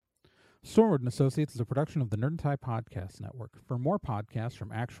Stormwood and Associates is a production of the Nerd and Tie Podcast Network. For more podcasts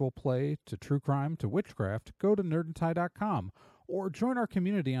from actual play to true crime to witchcraft, go to nerdandtie.com or join our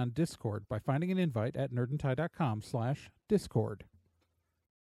community on Discord by finding an invite at nerdandtie.com/discord.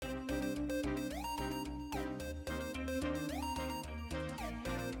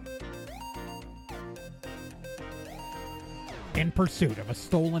 In pursuit of a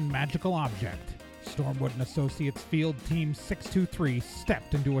stolen magical object, Stormwood and Associates Field Team 623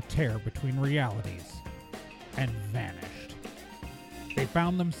 stepped into a tear between realities and vanished. They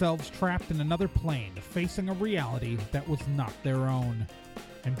found themselves trapped in another plane, facing a reality that was not their own,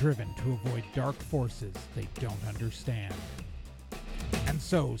 and driven to avoid dark forces they don't understand. And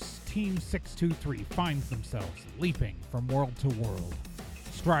so, Team 623 finds themselves leaping from world to world,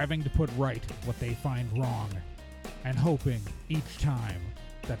 striving to put right what they find wrong, and hoping each time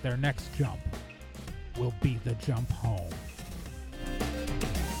that their next jump will be the jump home.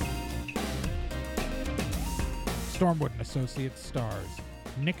 Stormwood and Associates stars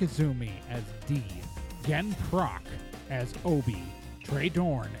Nick Izumi as Dee, Gen Proc as Obi, Trey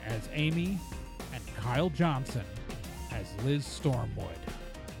Dorn as Amy, and Kyle Johnson as Liz Stormwood.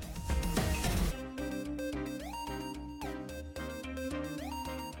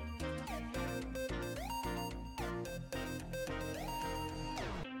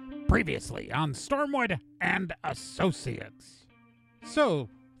 Previously on Stormwood and Associates. So,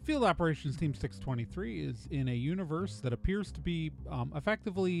 Field Operations Team 623 is in a universe that appears to be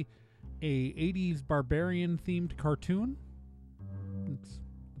effectively a 80s barbarian-themed cartoon. It's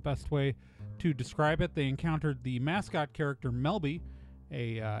the best way to describe it. They encountered the mascot character Melby,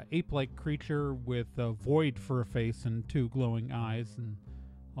 a ape-like creature with a void for a face and two glowing eyes and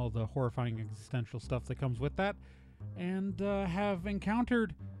all the horrifying existential stuff that comes with that, and have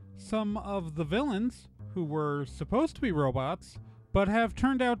encountered some of the villains who were supposed to be robots, but have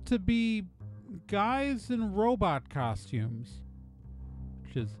turned out to be guys in robot costumes,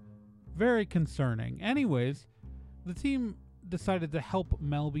 which is very concerning. Anyways, the team decided to help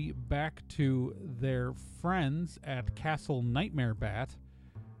Melby back to their friends at Castle Nightmare Bat,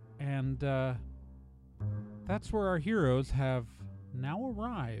 and that's where our heroes have now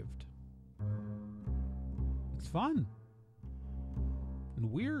arrived. It's fun.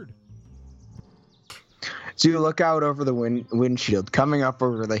 Weird. So you look out over the windshield. Coming up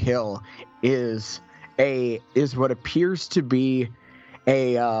over the hill is what appears to be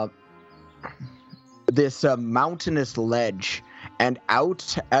this mountainous ledge, and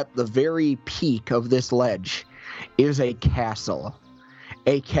out at the very peak of this ledge is a castle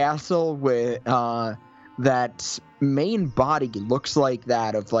with that main body looks like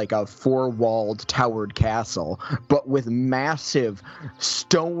that of like a four-walled towered castle, but with massive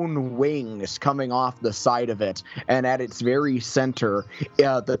stone wings coming off the side of it, and at its very center,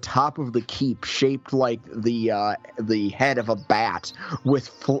 the top of the keep shaped like the head of a bat with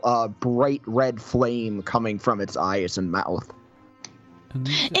bright red flame coming from its eyes and mouth.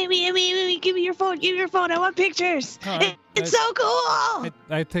 Amy, give me your phone. I want pictures. It's so cool.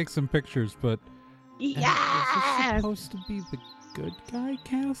 I take some pictures, but yeah. Is this supposed to be the good guy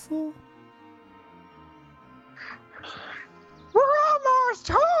castle? We're almost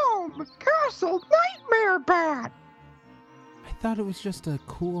home! Castle Nightmare Bat! I thought it was just a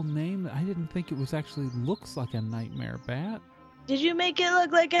cool name. I didn't think it was actually looks like a nightmare bat. Did you make it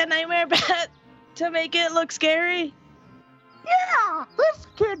look like a nightmare bat to make it look scary? Yeah! This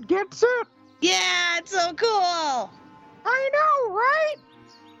kid gets it! Yeah, it's so cool! I know, right?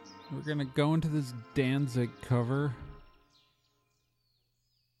 We're gonna go into this Danzig cover.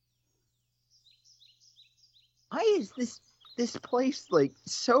 Why is this place like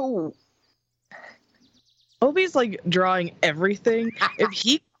so? Obi's like drawing everything. If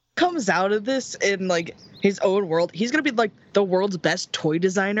he comes out of this in like his own world, he's gonna be like the world's best toy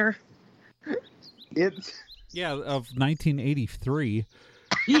designer. It's of 1983.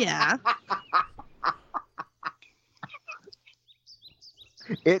 Yeah.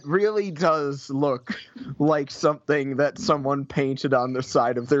 It really does look like something that someone painted on the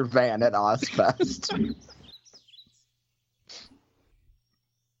side of their van at Ozfest.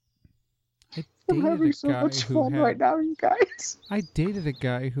 I'm having so much fun right now, you guys. I dated a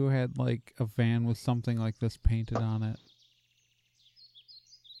guy who had like a van with something like this painted on it.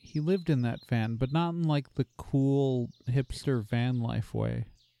 He lived in that van, but not in like the cool hipster van life way.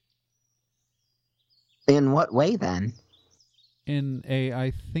 In what way then?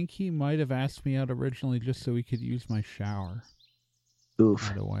 I think he might have asked me out originally just so he could use my shower. Oof.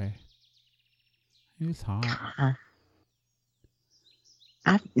 Right away. He was hot.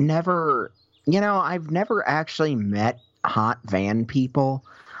 I've never actually met hot van people.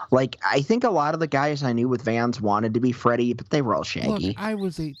 Like, I think a lot of the guys I knew with Vans wanted to be Freddy, but they were all Shaggy. Look, I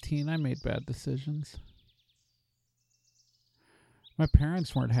was 18. I made bad decisions. My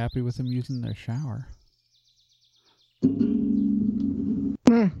parents weren't happy with him using their shower.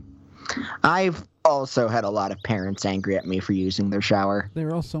 I've also had a lot of parents angry at me for using their shower. They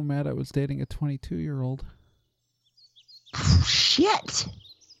were also mad I was dating a 22-year-old. Shit!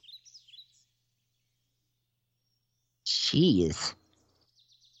 Jeez.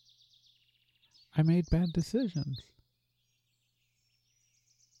 I made bad decisions.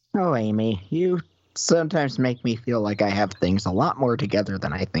 Oh, Amy, you sometimes make me feel like I have things a lot more together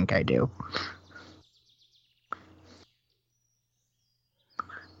than I think I do.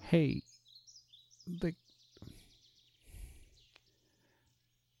 Hey,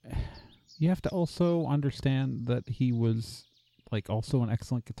 you have to also understand that he was, like, also an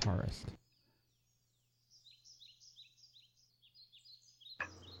excellent guitarist.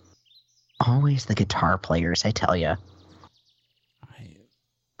 Always the guitar players, I tell you.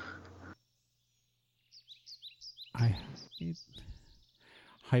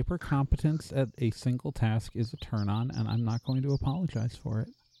 Hyper competence at a single task is a turn on, and I'm not going to apologize for it.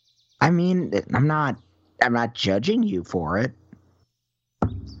 I mean, I'm not judging you for it.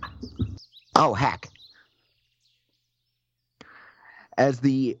 Oh, heck. As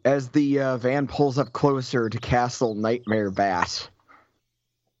the van pulls up closer to Castle Nightmare Bat,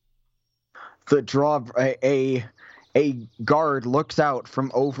 a guard looks out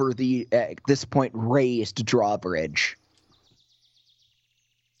from over the, at this point, raised drawbridge.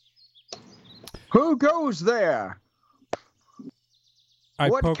 Who goes there?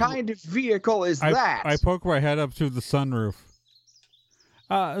 What kind of vehicle is that? I poke my head up through the sunroof.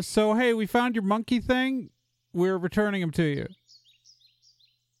 So, hey, we found your monkey thing. We're returning him to you.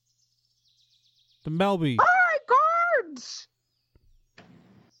 The Melby. Hi, guards!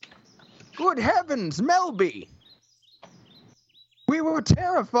 Good heavens, Melby! We were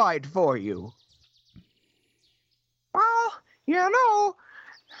terrified for you. Well, you know,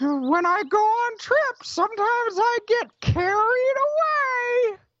 when I go on trips, sometimes I get carried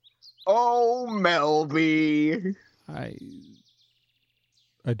away. Oh, Melby. I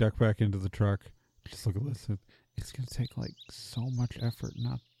duck back into the truck. Just look at this. It's going to take, like, so much effort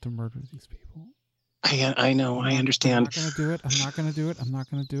not to murder these people. I know. I understand. I'm not going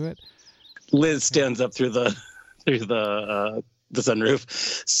to do it. Liz stands up through the sunroof.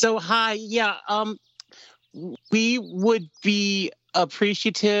 So, hi. Yeah. We would be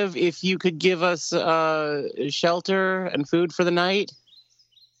appreciative if you could give us shelter and food for the night.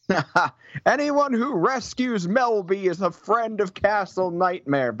 Anyone who rescues Melby is a friend of Castle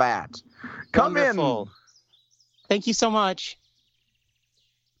Nightmare Bat. Come Wonderful. Thank you so much.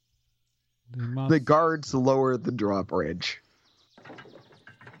 The guards lower the drawbridge.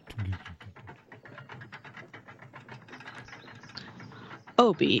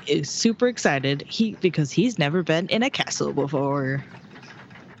 Obi is super excited because he's never been in a castle before.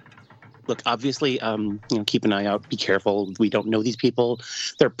 Look, obviously, keep an eye out. Be careful. We don't know these people.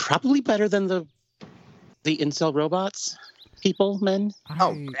 They're probably better than the incel robots, men.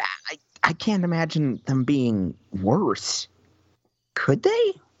 I can't imagine them being worse. Could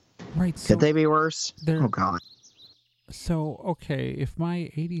they? Right. So could they be worse? Oh, God. So, okay, if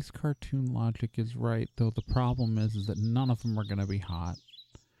my 80s cartoon logic is right, though, the problem is that none of them are going to be hot.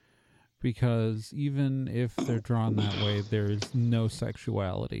 Because even if they're drawn that way, there is no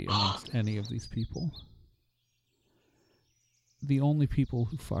sexuality amongst any of these people. The only people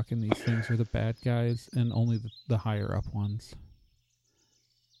who fuck in these things are the bad guys, and only the higher up ones.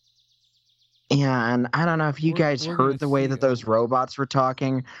 Yeah, and I don't know if you guys heard the way that those robots were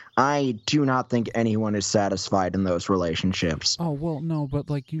talking. I do not think anyone is satisfied in those relationships. Oh, well, no, but,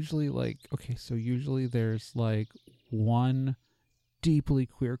 like, usually, like, okay, so usually there's, like, one deeply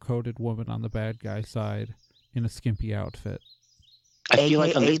queer-coded woman on the bad guy side in a skimpy outfit. I feel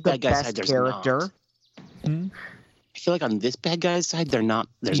like on this bad guy's side, there's character. Not. I feel like on this bad guy's side, there's not,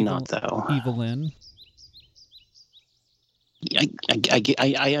 though. Evelyn.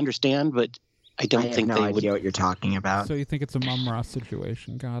 I understand, but I don't think they would. I have no idea what you're talking about. So you think it's a Mum Ross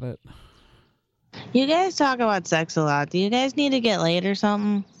situation? Got it. You guys talk about sex a lot. Do you guys need to get laid or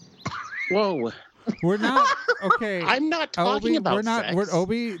something? Whoa. We're not okay. I'm not talking about sex. We're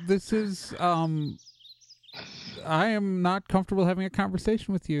Obi. This is I am not comfortable having a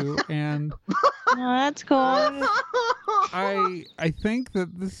conversation with you, and oh, that's cool. I think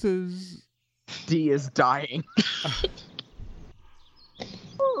that this is D is dying.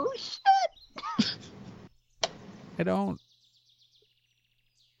 Oh shit!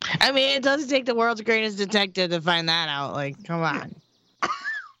 I mean, it doesn't take the world's greatest detective to find that out. Like, come on.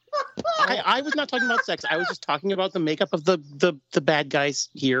 I was not talking about sex. I was just talking about the makeup of the bad guys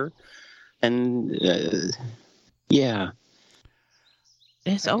here, and yeah.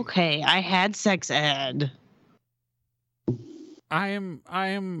 It's okay. I had sex ed. I'm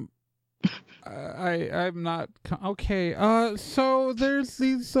not okay. So there's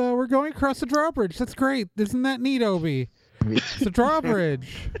these. We're going across the drawbridge. That's great. Isn't that neat, Obi? It's a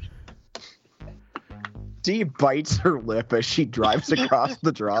drawbridge. Dee bites her lip as she drives across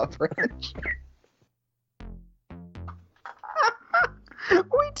the drawbridge.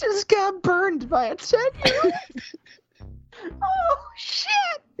 We just got burned by a 10-year-old. Oh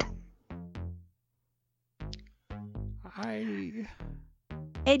shit!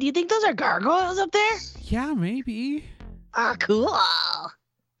 Hey, do you think those are gargoyles up there? Yeah, maybe. Ah, cool.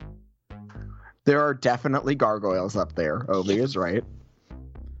 There are definitely gargoyles up there. Obi is right.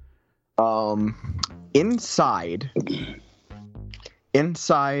 Inside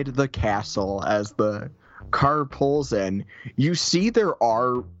the castle, as the car pulls in, you see there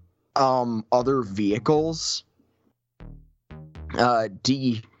are other vehicles.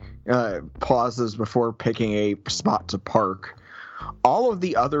 Dee pauses before picking a spot to park. All of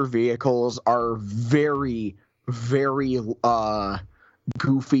the other vehicles are very, very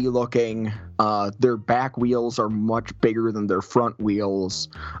goofy looking. Their back wheels are much bigger than their front wheels.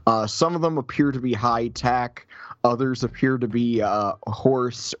 Some of them appear to be high tech. Others appear to be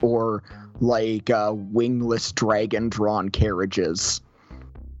horse or like wingless dragon drawn carriages.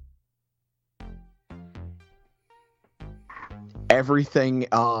 Everything,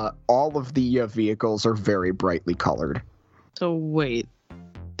 all of the vehicles are very brightly colored. So wait,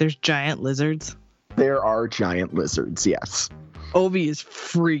 there's giant lizards? There are giant lizards, yes. Obi is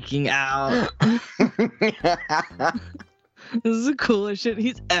freaking out. This is the coolest shit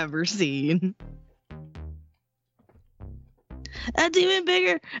he's ever seen. That's even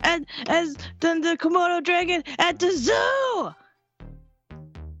bigger than the Komodo dragon at the zoo.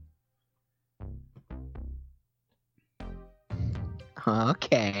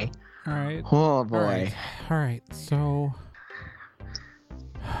 Okay. All right. Oh boy. All right. So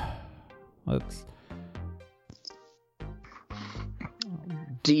let's.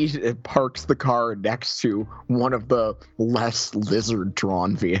 Dee parks the car next to one of the less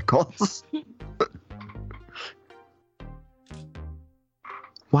lizard-drawn vehicles.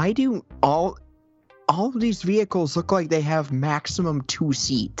 Why do all of these vehicles look like they have maximum 2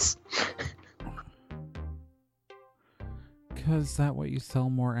 seats? Because that way you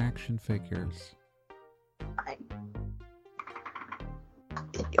sell more action figures.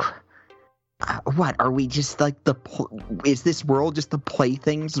 What, are we just like is this world just the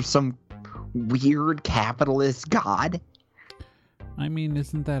playthings of some weird capitalist god? I mean,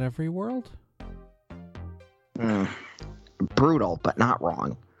 isn't that every world? Brutal, but not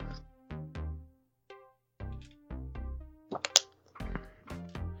wrong.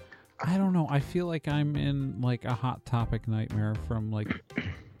 I don't know. I feel like I'm in like a Hot Topic nightmare from like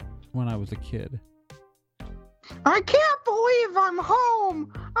when I was a kid. I can't believe I'm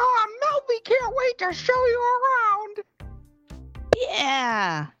home. Oh, Melby can't wait to show you around.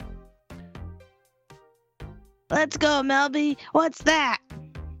 Yeah. Let's go, Melby. What's that?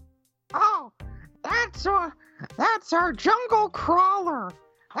 Oh, that's our jungle crawler.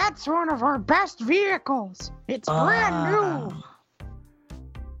 That's one of our best vehicles. It's brand new.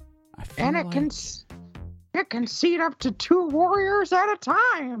 I feel And like it can seat up to 2 warriors at a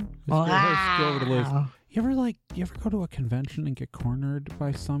time. Let's go over the list. You ever go to a convention and get cornered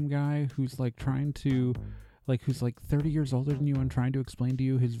by some guy who's like trying to, like, who's like 30 years older than you and trying to explain to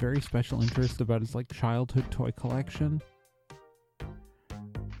you his very special interest about his like childhood toy collection?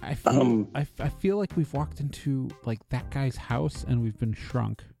 I feel like we've walked into like that guy's house and we've been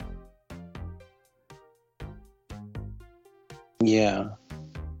shrunk. Yeah,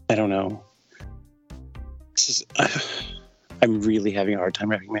 I don't know. This is, I'm really having a hard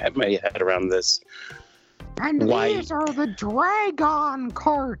time wrapping my head around this. And Why? these are the Dragon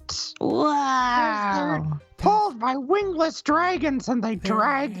carts. Wow. Pulled by wingless dragons, and they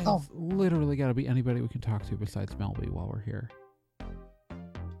drag them. There's literally got to be anybody we can talk to besides Melby while we're here.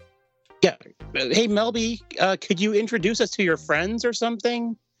 Yeah. Hey, Melby, could you introduce us to your friends or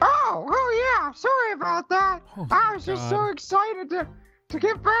something? Oh yeah. Sorry about that. Oh, I was just so God. excited to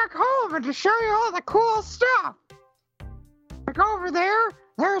get back home and to show you all the cool stuff. Like over there,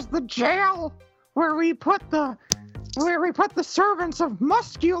 there's the jail where we put the servants of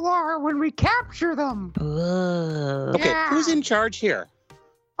Muscular when we capture them. Whoa. Okay, Yeah. who's in charge here?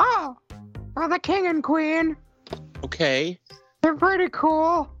 Oh, the king and queen. Okay. They're pretty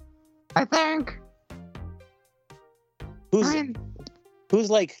cool, I think. Who's I mean, Who's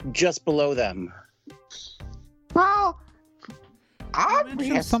like just below them? Well, You obviously,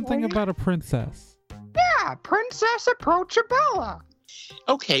 mentioned something about a princess. yeah, Princess Approachabella.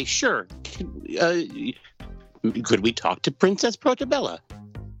 Okay, sure. Could we talk to Princess Protabella?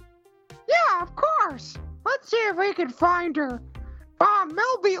 Yeah, of course. Let's see if we can find her.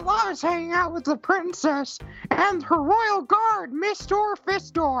 Melby loves hanging out with the princess and her royal guard, Mr.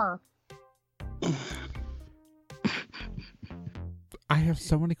 Fistor. I have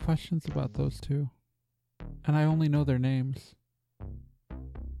so many questions about those two, and I only know their names.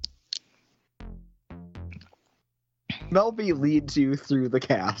 Melby leads you through the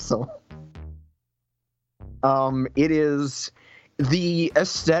castle. It is the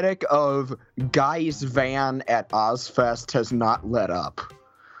aesthetic of Guy's van at Ozfest has not let up.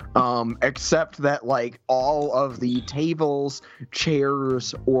 Except that like all of the tables,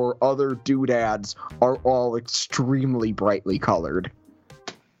 chairs, or other doodads are all extremely brightly colored.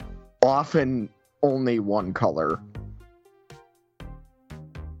 Often only one color.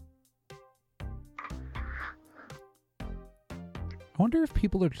 I wonder if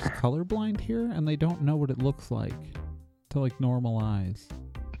people are just colorblind here and they don't know what it looks like to like normal eyes.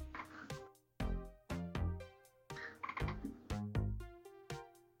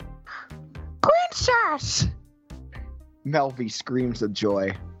 Princess! Melby screams with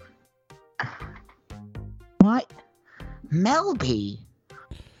joy. What? Melby?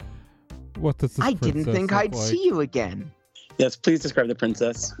 What does this I didn't princess think look I'd like? see you again. Yes, please describe the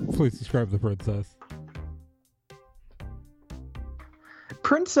princess. Please describe the princess.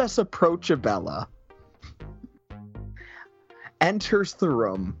 Princess Approachabella enters the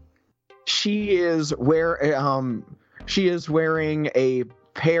room. She is wearing a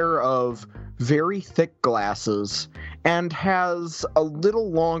pair of very thick glasses and has a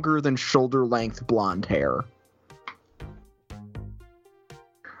little longer than shoulder length blonde hair.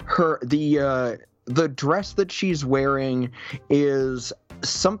 The dress that she's wearing is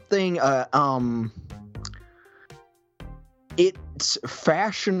something it's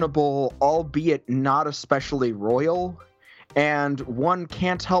fashionable, albeit not especially royal, and one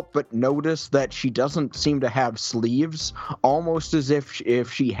can't help but notice that she doesn't seem to have sleeves, almost as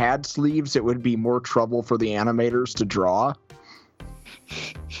if she had sleeves, it would be more trouble for the animators to draw.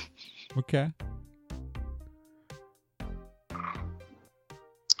 Okay.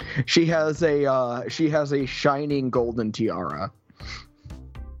 She has a shining golden tiara.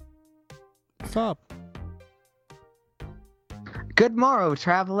 What's up? Good morrow,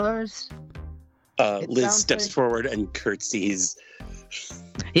 travelers. It Liz sounds steps like- forward and curtsies.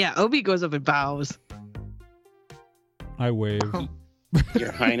 Yeah, Obi goes up and bows. I wave.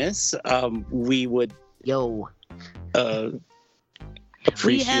 Your Highness, we would Yo.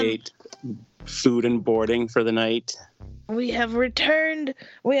 appreciate food and boarding for the night. We have returned.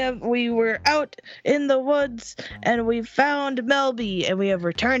 We were out in the woods and we found Melby and we have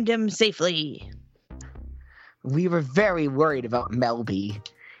returned him safely. We were very worried about Melby.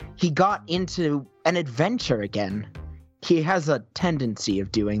 He got into an adventure again. He has a tendency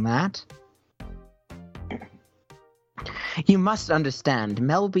of doing that. You must understand,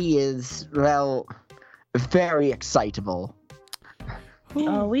 Melby is, well, very excitable.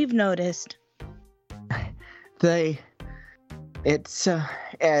 Oh, we've noticed. It's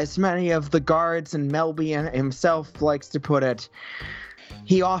as many of the guards and Melby himself likes to put it,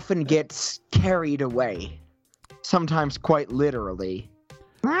 he often gets carried away. Sometimes quite literally.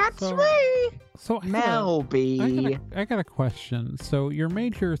 That's So- me, So Melby. I got a question. So your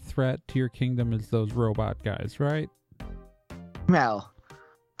major threat to your kingdom is those robot guys, right? Well,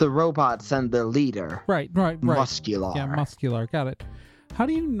 the robots and the leader, Right. Muscular. Yeah, Muscular. Got it. How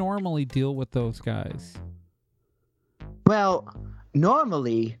do you normally deal with those guys? Well,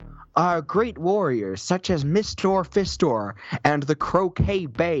 normally, our great warriors, such as Mr. Fistor and the Croquet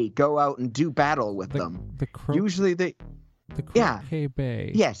Bay, go out and do battle with them. The Usually they... yeah. Croquet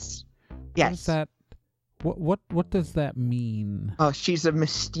Bay. Yes. What Yes. is that? What does that mean? She's a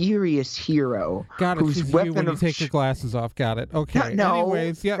mysterious hero. Got it. whose She's you weapon when you of take your ch- glasses off. Got it. Okay. No,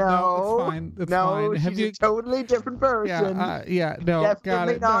 Anyways, yeah, no, it's fine. It's no, fine. she's Have you? a totally different person. Yeah. No, got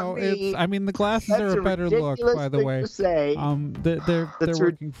Definitely it. not No, me. it's. I mean, the glasses That's are a better look, ridiculous by the thing way. to say. They're That's a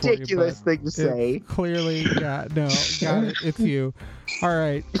working for you. ridiculous but thing to it's say. Clearly, yeah. No, got it. It's you. All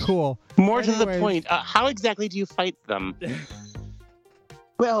right. Cool. More to the Anyways. point, how exactly do you fight them?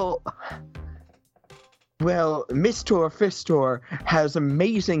 Well, Mr. Fistor has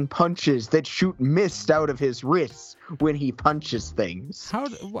amazing punches that shoot mist out of his wrists when he punches things.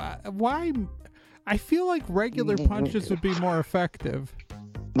 Why? I feel like regular punches would be more effective.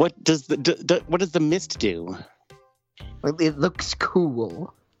 What does the mist do? It looks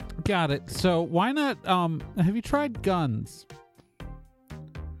cool. Got it. So why not? Have you tried guns?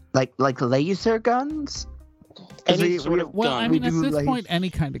 Like laser guns? 'Cause Any sort of Well, gun. I we mean, at do, this like- point, any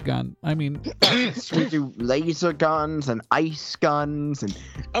kind of gun. I mean, We do laser guns and ice guns and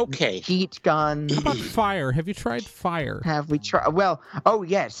Okay. heat guns. how about fire? Have you tried fire? Have we tried? Well, oh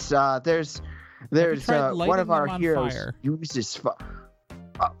yes. There's tried one of lighting our them on heroes fire? uses fire.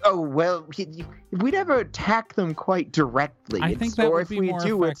 We never attack them quite directly. I think that or would if be we more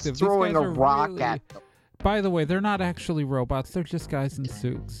do, effective. it's These throwing guys a are rock really- at them. By the way, they're not actually robots. They're just guys in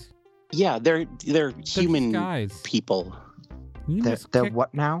suits. Yeah, they're They're human just guys. people. You can They're, just they're kick-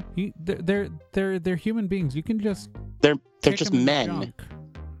 what now? they're human beings. You can just They're kick just them in the men. junk.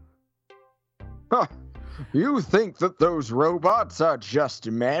 Huh. You think that those robots are just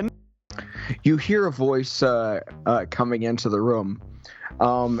men? You hear a voice coming into the room.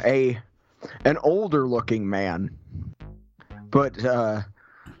 An older looking man, but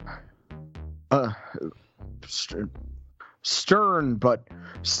stern but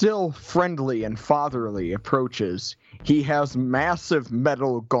still friendly and fatherly approaches. He has massive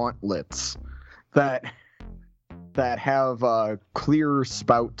metal gauntlets that have clear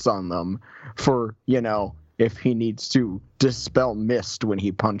spouts on them for, if he needs to dispel mist when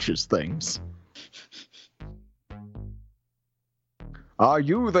he punches things. Are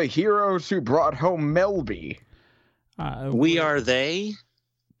you the heroes who brought home Melby? We are they.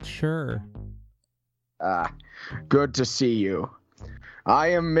 Sure. Ah, good to see you. I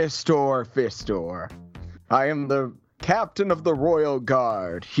am Mistor Fistor. I am the captain of the Royal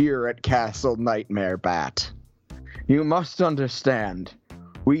Guard here at Castle Nightmare Bat. You must understand,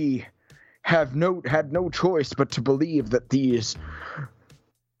 we had no choice but to believe that these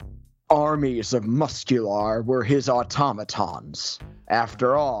armies of Muscular were his automatons.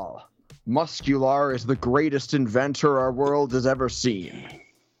 After all, Muscular is the greatest inventor our world has ever seen.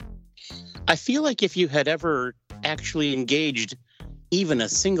 I feel like if you had ever actually engaged even a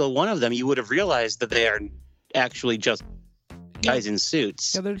single one of them, you would have realized that they are actually just guys in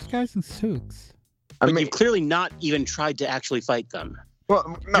suits. Yeah, they're just guys in suits. But you've clearly not even tried to actually fight them.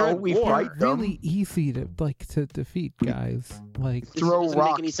 Well, You're no, at we war. fight them. Really easy to defeat guys. Like This Throw doesn't make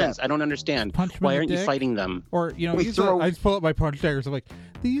any rocks sense. I don't understand. punch them Why in the aren't you dick. fighting them? Or We use throw- I just pull up my punch daggers. I'm like,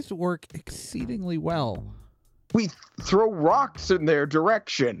 these work exceedingly well. We throw rocks in their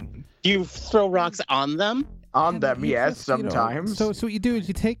direction. Do you throw rocks on them? On And them, you yes, just, sometimes. So what you do is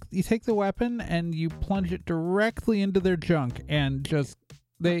you take the weapon and you plunge it directly into their junk, and just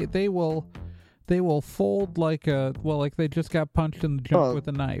they will fold like they just got punched in the junk Oh. with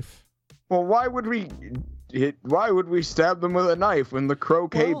a knife. Well, why would we stab them with a knife when the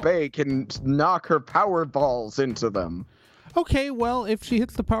Croquet Well- Bay can knock her power balls into them? Okay, well, if she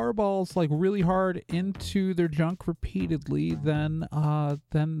hits the power balls like really hard into their junk repeatedly, then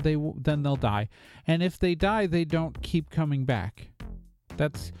they'll die. And if they die, they don't keep coming back.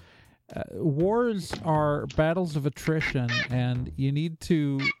 That's wars are battles of attrition, and you need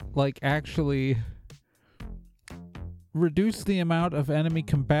to actually reduce the amount of enemy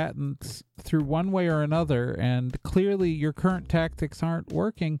combatants through one way or another, and clearly your current tactics aren't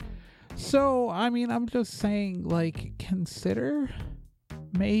working. So, I mean, I'm just saying, consider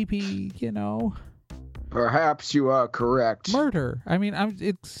maybe, Perhaps you are correct. murder. I mean,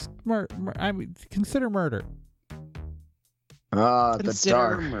 consider murder. Ah, the Consider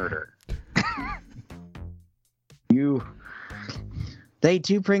dark. murder. They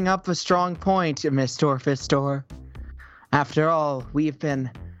do bring up a strong point, Mr. Fistor. After all, we've been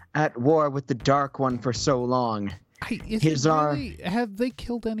at war with the Dark One for so long. Have they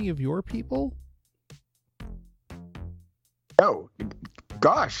killed any of your people? Oh,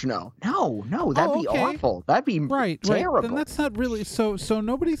 gosh, no. No, that'd be okay. awful. That'd be Right. terrible. Then that's not really so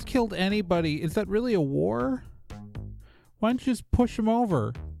nobody's killed anybody. Is that really a war? Why don't you just push them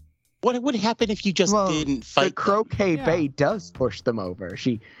over? What would happen if you just Well, didn't The fight them? Croquet Yeah. Bay does push them over.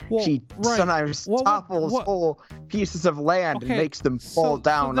 She Right. sometimes topples whole pieces of land and Okay, makes them fall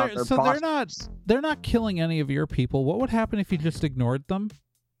down on their bodies. they're not killing any of your people. What would happen if you just ignored them?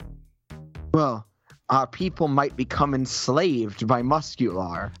 Well, our people might become enslaved by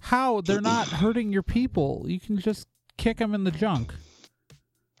Muscular. How? They're not hurting your people. You can just kick them in the junk.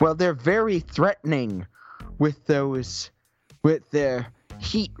 Well, they're very threatening with their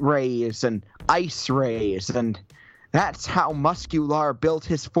heat rays and ice rays, and that's how Muscular built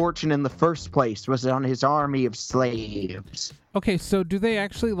his fortune in the first place, was on his army of slaves. Okay, so do they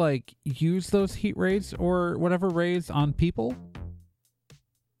actually use those heat rays or whatever rays on people?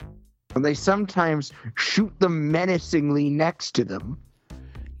 And they sometimes shoot them menacingly next to them.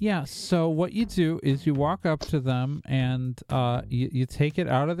 Yeah, so what you do is you walk up to them and you take it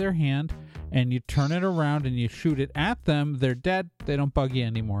out of their hand and you turn it around and you shoot it at them. They're dead. They don't bug you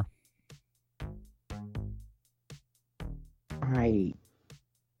anymore.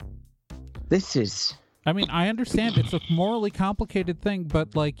 This is... I mean, I understand it's a morally complicated thing,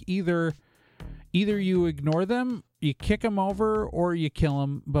 but like either you ignore them, you kick them over, or you kill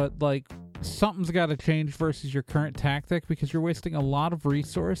them. But like something's got to change versus your current tactic, because you're wasting a lot of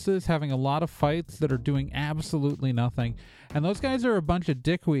resources, having a lot of fights that are doing absolutely nothing. And those guys are a bunch of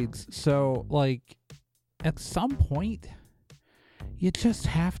dickweeds. So like at some point, you just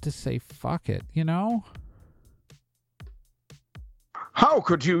have to say fuck it, you know? How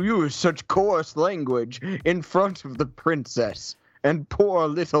could you use such coarse language in front of the princess and poor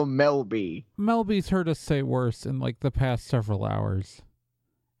little Melby? Melby's heard us say worse in like the past several hours.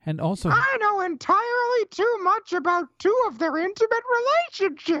 And also, I know entirely too much about two of their intimate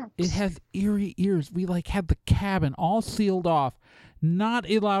relationships. it has eerie ears. We like had the cabin all sealed off, not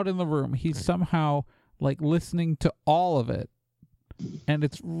allowed in the room. He's somehow like listening to all of it. And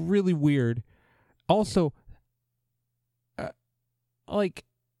it's really weird. Also, like,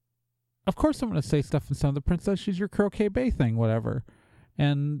 of course I'm going to say stuff in Son of the Princess. She's your Croquet Bay thing, whatever.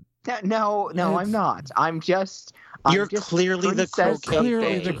 And No, I'm not. You're clearly the Croquet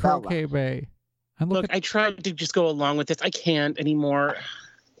clearly Bay. the Croquet Bay. And Look, I tried to just go along with this. I can't anymore.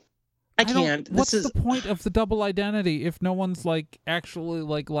 I can't. What's the point of the double identity if no one's like actually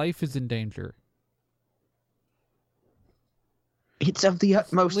like life is in danger? It's of the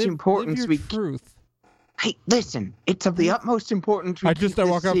utmost importance. Live your truth. Hey, listen. It's of the utmost importance. I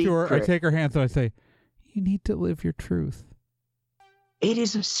walk up to her. I take her hands and I say, "You need to live your truth." It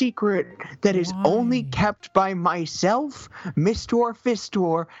is a secret that is Why? only kept by myself, Mr.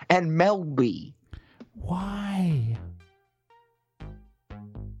 Fistor, and Melby. Why?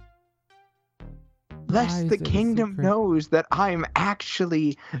 Lest Why the is it a kingdom secret? knows that I'm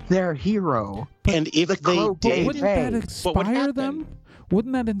actually their hero. And if The they Croquet But did, wouldn't that what would inspire happen? them?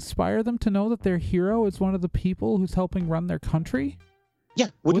 Wouldn't that inspire them to know that their hero is one of the people who's helping run their country? yeah,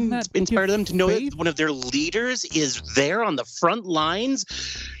 wouldn't Wouldn't that inspire give them to know faith? that one of their leaders is there on the front lines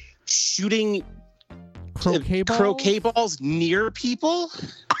shooting Croquet balls? balls near people?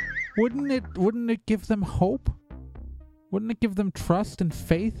 Wouldn't it give them hope? Wouldn't it give them trust and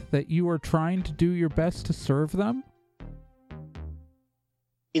faith that you are trying to do your best to serve them?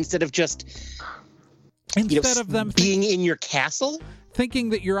 Instead of just Instead of them being in your castle? thinking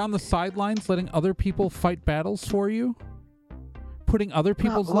that you're on the sidelines letting other people fight battles for you? Putting other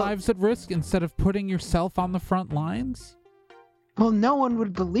people's look- lives at risk instead of putting yourself on the front lines? Well, no one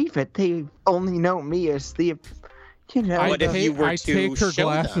would believe it. They only know me as the, you know. What if you were I to take her show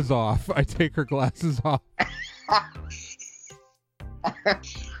them? glasses off. I take her glasses off.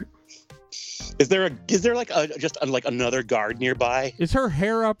 Is there like another guard nearby? Is her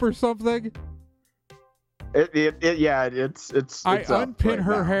hair up or something? It's I up unpin right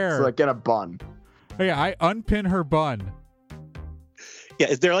her now. hair. It's like in a bun. Oh, yeah, I unpin her bun. Yeah,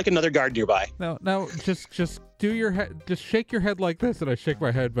 is there like another guard nearby? No, just do your head. Just shake your head like this, and I shake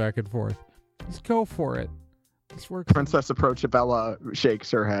my head back and forth. Just go for it. This works. Princess Approachabella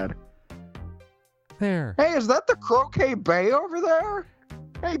shakes her head. There. Hey, is that the Croquet Bay over there?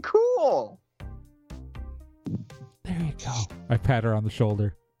 Hey, cool. There you go. I pat her on the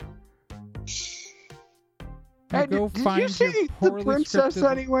shoulder. Now Hey, go did you find your see the poorly princess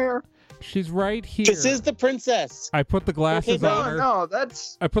scripted- anywhere? She's right here. This is the princess. I put the glasses Okay, on No, her. no,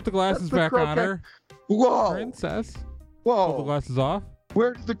 that's... I put the glasses the back on croquet- her. Whoa. Princess. Pull the Whoa. glasses off.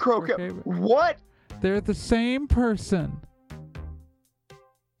 Where's the croquet? Croquet- What? They're the same person.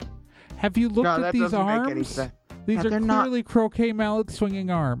 Have you looked No, at that these doesn't make any arms? sense. These Yeah, are they're not- clearly croquet mallet swinging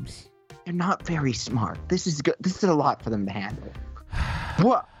arms. They're not very smart. This is good. This is a lot for them to handle.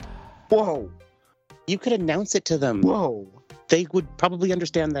 What? Whoa. You could announce it to them. Whoa. They would probably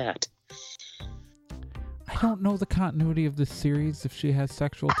understand that. I don't know the continuity of this series if she has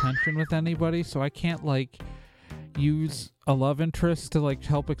sexual tension with anybody, so I can't like use a love interest to like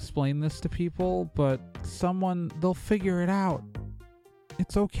help explain this to people, but they'll figure it out.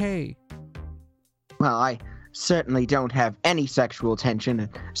 It's okay. Well, I certainly don't have any sexual tension,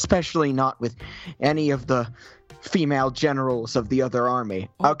 especially not with any of the female generals of the other army.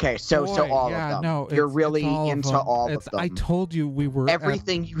 Oh, Okay, so boy, all yeah, of them. No, You're it's really all of into them. all It's- of them. I told you we were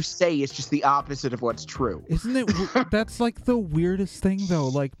Everything you say is just the opposite of what's true. Isn't it? That's like the weirdest thing, though.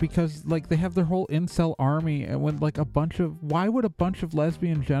 Like because like they have their whole incel army, and when like why would a bunch of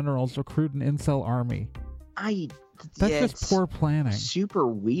lesbian generals recruit an incel army? That's It's just poor planning. super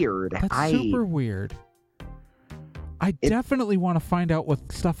weird. That's super weird. I definitely want to find out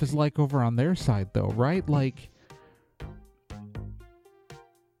what stuff is like over on their side, though, right? Like,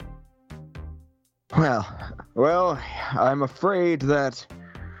 Well, I'm afraid that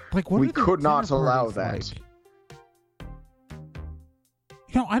what we are their could not dinner allow parties that. like?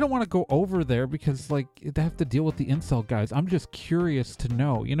 I don't want to go over there because, like, they have to deal with the incel guys. I'm just curious to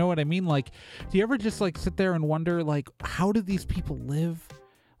know. You know what I mean? Like, do you ever just, like, sit there and wonder, like, how do these people live?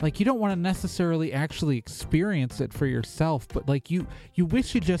 Like, you don't want to necessarily actually experience it for yourself, but, like, you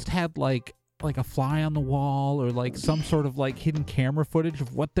wish you just had, like a fly on the wall or, like, some sort of, like, hidden camera footage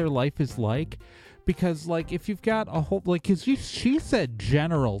of what their life is like. Because, like, if you've got a whole, like, because she said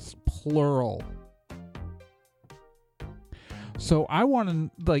generals, plural. So I want to,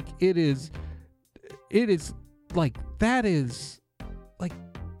 like, it is, like, that is, like,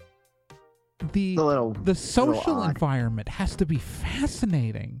 the social odd. environment has to be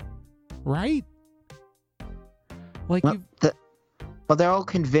fascinating, right? Like, Well, they're all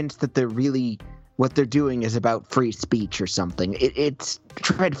convinced that what they're doing is about free speech or something. It's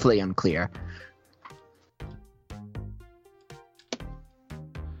dreadfully unclear.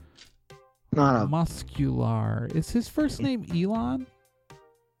 Muscular. Is his first name Elon?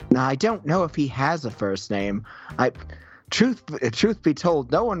 Now, I don't know if he has a first name. Truth be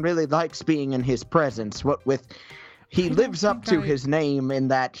told, no one really likes being in his presence. He lives up to his name in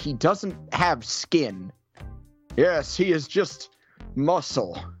that he doesn't have skin. Yes, he is just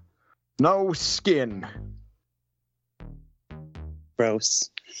muscle. No skin. Gross.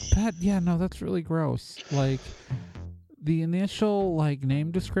 That's really gross. Like, the initial, like,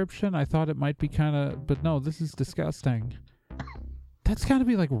 name description, I thought it might be kind of, but no, this is disgusting. That's got to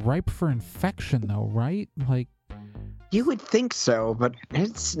be, like, ripe for infection, though, right? Like, you would think so, but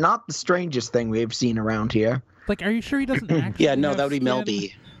it's not the strangest thing we've seen around here. Like, are you sure he doesn't actually Yeah, no, have that would be skin?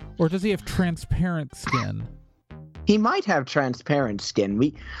 Melby. Or does he have transparent skin? He might have transparent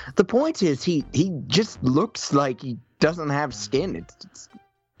skin. The point is, he just looks like he doesn't have skin.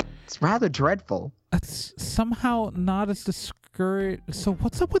 It's rather dreadful. That's somehow not as discouraged. So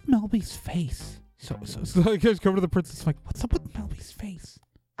what's up with Melby's face? So I guys come to the princess like, what's up with Melby's face?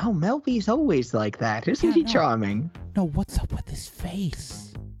 Oh, Melby's always like that. Isn't he charming? No, what's up with his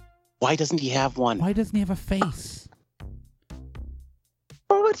face? Why doesn't he have one? Why doesn't he have a face?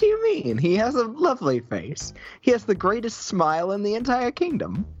 Well, what do you mean? He has a lovely face. He has the greatest smile in the entire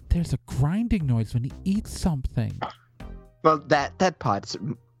kingdom. There's a grinding noise when he eats something. Well, that part's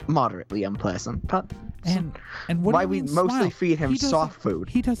moderately unpleasant. But And what why do you we mean mostly smile? feed him He doesn't- soft food.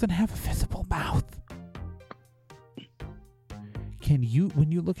 He doesn't have a visible mouth. When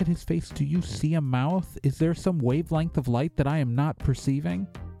you look at his face, do you see a mouth? Is there some wavelength of light that I am not perceiving?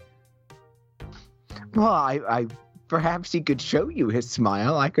 Well, I perhaps he could show you his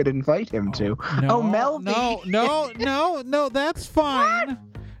smile. I could invite him to. No, Melby! No, that's fine. What?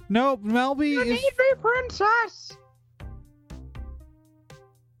 No, Melby You is... need me, princess!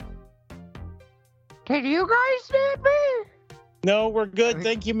 Did you guys need me? No, we're good.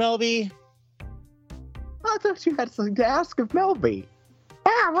 Thank you, Melby. I thought you had something to ask of Melby.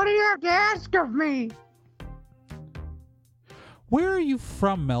 Yeah, what do you have to ask of me? Where are you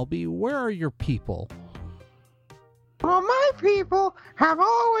from, Melby? Where are your people? Well, my people have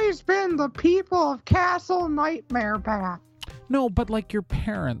always been the people of Castle Nightmare Path. No, but like your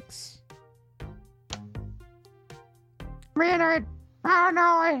parents. I mean, I don't know,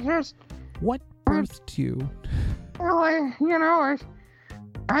 I just, What birthed you? really,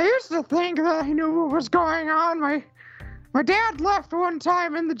 I used to think that I knew what was going on. My dad left one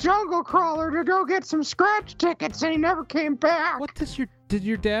time in the jungle crawler to go get some scratch tickets, and he never came back. What did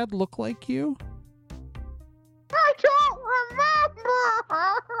your dad look like you? I don't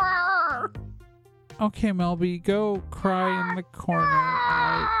remember. Okay, Melby, go cry in the corner.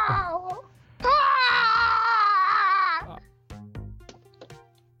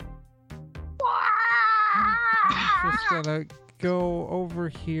 I'm just gonna go over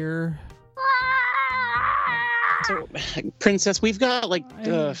here. So, Princess, we've got like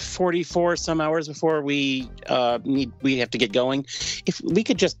 44 some hours before we have to get going. If we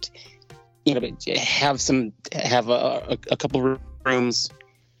could just, have a couple rooms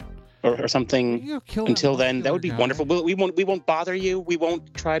or something You kill until then, that muscular would be guy. wonderful. We won't bother you. We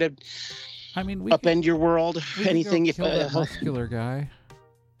won't try to I mean, we upend your world. could go Anything. If kill that muscular guy.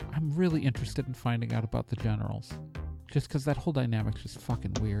 I'm really interested in finding out about the generals, just because that whole dynamic's just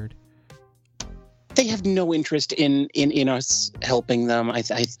fucking weird. they have no interest in us helping them.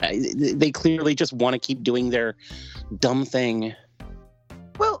 They clearly just want to keep doing their dumb thing.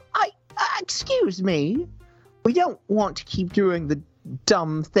 Well, excuse me. We don't want to keep doing the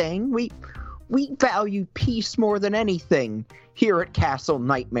dumb thing. We we value peace more than anything here at Castle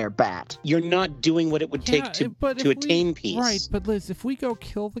Nightmare Bat. You're not doing what it would take but to if attain peace. Right, but Liz, if we go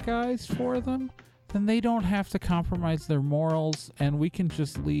kill the guys for them, then they don't have to compromise their morals, and we can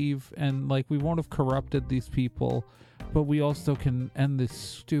just leave, and like we won't have corrupted these people, but we also can end this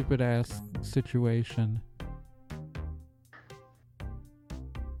stupid ass situation.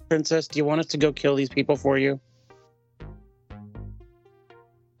 Princess, do you want us to go kill these people for you?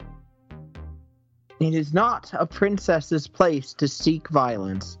 It is not a princess's place to seek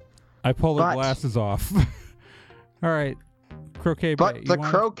violence. I pull the But- glasses off. All right, Croquet But Bay. the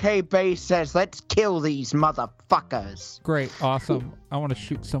Croquet Bay says, let's kill these motherfuckers. Great, awesome. I want to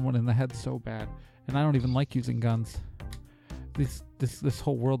shoot someone in the head so bad, and I don't even like using guns. This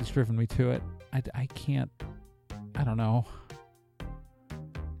whole world has driven me to it. I can't. I don't know.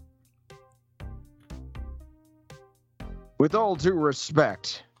 With all due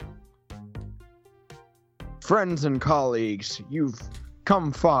respect, friends and colleagues, you've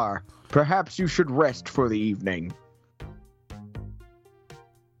come far. Perhaps you should rest for the evening.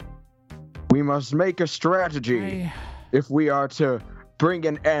 We must make a strategy if we are to bring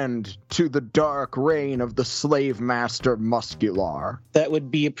an end to the dark reign of the slave master Muscular. That would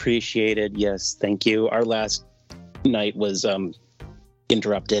be appreciated. Yes, thank you. Our last night was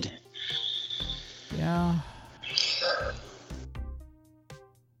interrupted. Yeah.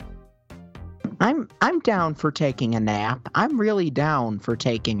 I'm down for taking a nap. I'm really down for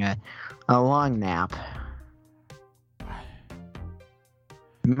taking a long nap.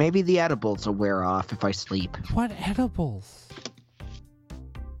 Maybe the edibles will wear off if I sleep. What edibles?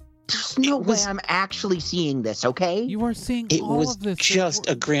 There's no way I'm actually seeing this, okay? You are seeing It all was of this. just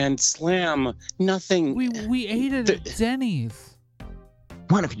a grand slam. Nothing. We ate it at Denny's.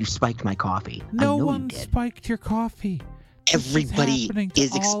 One of you spiked my coffee. No I know one you did. spiked your coffee. This is Everybody happening to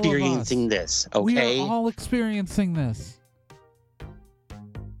is all of us. experiencing this, We okay? are all experiencing this.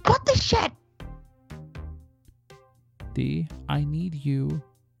 What the shit? D, I need you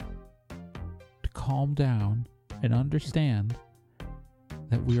to calm down and understand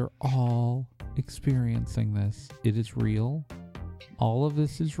that we are all experiencing this. It is real. All of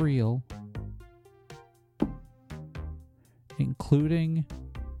this is real. Including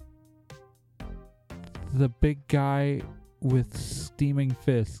the big guy with steaming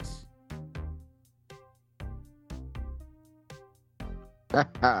fists.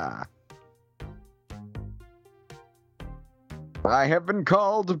 I have been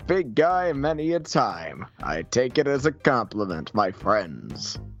called big guy many a time. I take it as a compliment, my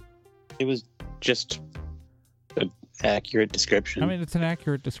friends. It was just an accurate description. I mean, it's an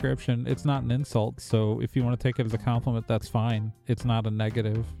accurate description. It's not an insult, so if you want to take it as a compliment, that's fine. It's not a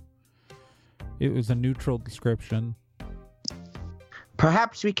negative. It was a neutral description.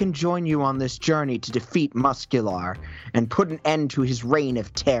 Perhaps we can join you on this journey to defeat Muscular and put an end to his reign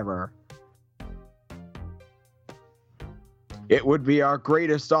of terror. It would be our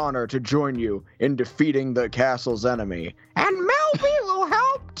greatest honor to join you in defeating the castle's enemy. And Melby will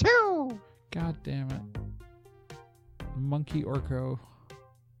help too! God damn it. Monkey Orko.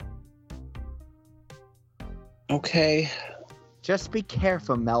 Okay. Just be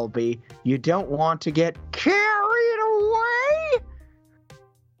careful, Melby. You don't want to get carried away!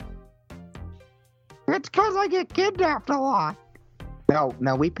 It's because I get kidnapped a lot.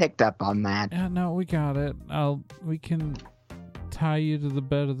 No, we picked up on that. Yeah, no, we got it. We can tie you to the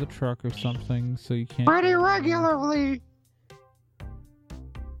bed of the truck or something so you can't. Pretty regularly.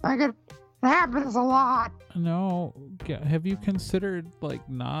 It happens a lot. No, have you considered like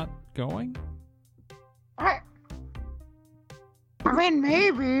not going? I mean,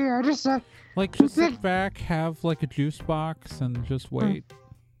 maybe. I just... Like just sit back, have like a juice box, and just wait.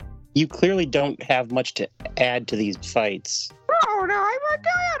 You clearly don't have much to add to these fights. No, I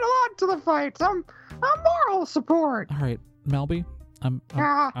add a lot to the fights. I'm moral support. All right, Melby, I'm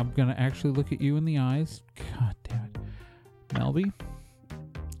gonna actually look at you in the eyes. God damn it, Melby.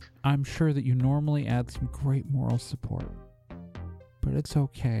 I'm sure that you normally add some great moral support, but it's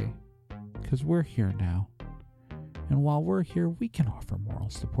okay, because we're here now. And while we're here, we can offer moral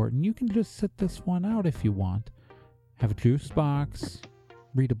support, and you can just sit this one out if you want. Have a juice box,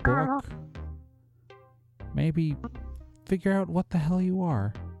 read a book, maybe figure out what the hell you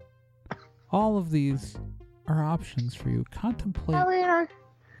are. All of these are options for you. Contemplate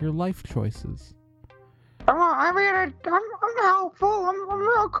your life choices. I'm helpful. I'm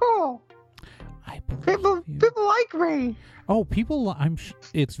real cool. I believe you. People like me. Oh, people!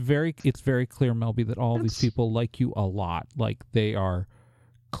 It's very clear, Melby, that all of these people like you a lot. Like they are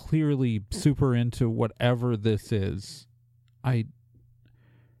clearly super into whatever this is.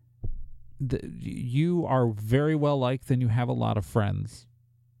 you are very well liked and you have a lot of friends.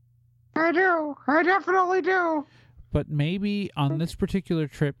 I do. I definitely do. But maybe on this particular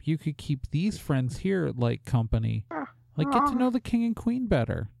trip, you could keep these friends here like company. Like, get to know the king and queen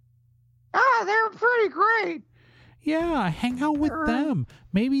better. They're pretty great. Yeah, hang out with them.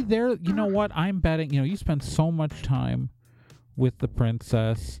 Maybe they're, you know what, I'm betting, you spend so much time with the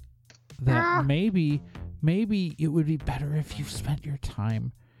princess that maybe it would be better if you spent your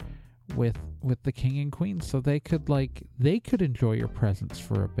time with the king and queen so they could enjoy your presence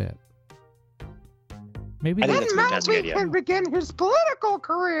for a bit. Maybe I think Then that's a fantastic Melby idea. can begin his political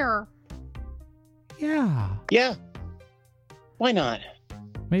career. Yeah. Yeah. Why not?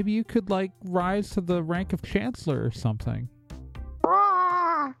 Maybe you could rise to the rank of chancellor or something.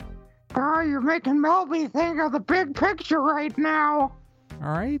 You're making Melby think of the big picture right now. All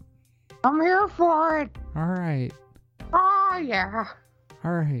right? I'm here for it. All right. Yeah.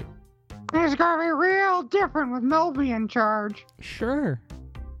 All right. It's gonna be real different with Melby in charge. Sure.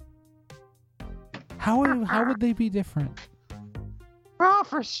 How would they be different? Well,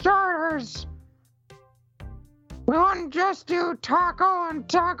 for starters, we wouldn't just do Taco on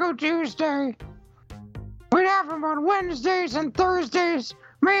Taco Tuesday. We'd have them on Wednesdays and Thursdays,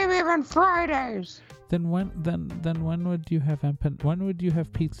 maybe even Fridays. Then when would you have when would you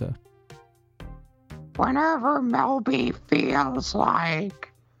have pizza? Whenever Melby feels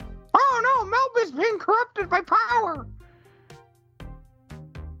like. Oh no, Melby's being corrupted by power.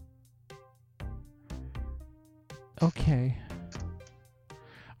 Okay.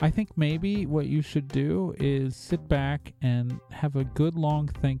 I think maybe what you should do is sit back and have a good long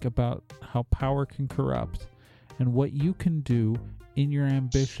think about how power can corrupt and what you can do in your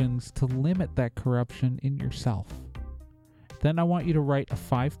ambitions to limit that corruption in yourself. Then I want you to write a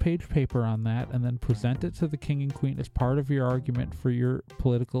 5-page paper on that and then present it to the king and queen as part of your argument for your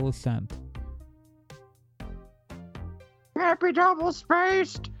political assent. Can it be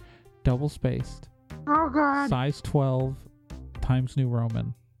double-spaced? Double-spaced. Oh god. Size 12, Times New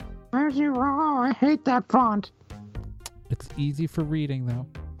Roman. I hate that font. It's easy for reading, though.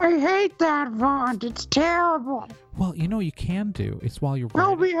 I hate that font. It's terrible. Well, you can do is while you're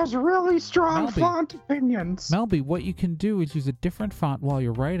writing. Melby has really strong Melby. font opinions. Melby, what you can do is use a different font while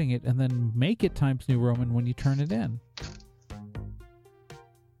you're writing it and then make it Times New Roman when you turn it in.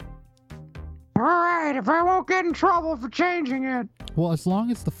 Alright, if I won't get in trouble for changing it. Well, as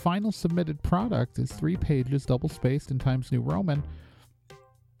long as the final submitted product is 3 pages, double-spaced, in Times New Roman,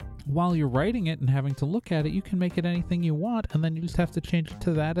 while you're writing it and having to look at it, you can make it anything you want, and then you just have to change it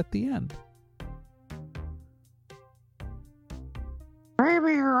to that at the end.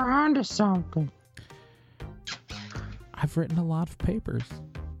 Maybe you're onto something. I've written a lot of papers.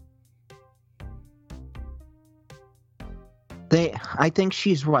 I think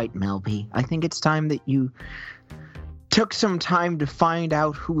she's right, Melby. I think it's time that you took some time to find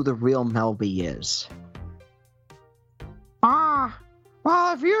out who the real Melby is.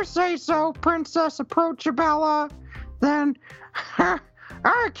 Well, if you say so, Princess Approachabella, then I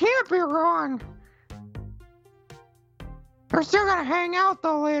can't be wrong. We're still gonna hang out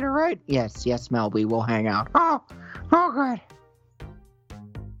though later, right? Yes, Melby, we'll hang out. Oh, good.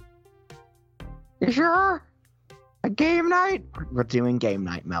 You sure? A game night? We're doing game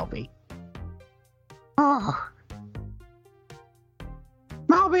night, Melby. Oh.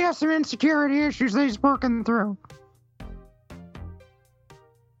 Melby has some insecurity issues that he's working through.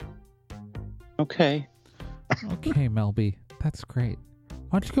 Okay. Okay, Melby. That's great.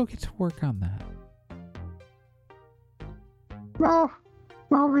 Why don't you go get to work on that? Well,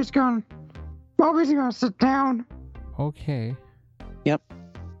 Melby's gonna sit down. Okay. Yep.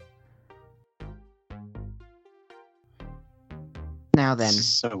 Now then,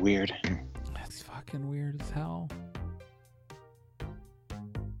 So weird. That's fucking weird as hell.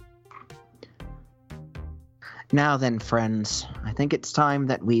 Now then, friends, I think it's time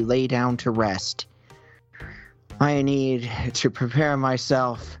that we lay down to rest. I need to prepare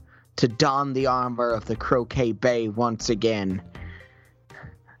myself to don the armor of the Croquet Bay once again,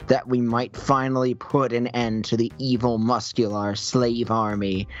 that we might finally put an end to the evil Muscular slave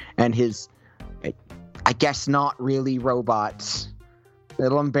army and his, I guess not really robots. A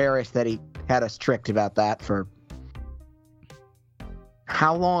little embarrassed that he had us tricked about that for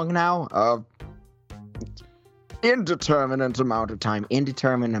how long now? Indeterminate amount of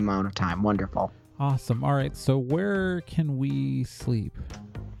time. Wonderful. Awesome. All right, so where can we sleep?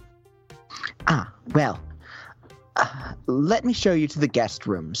 Well, let me show you to the guest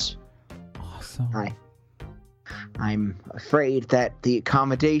rooms. Awesome. I'm afraid that the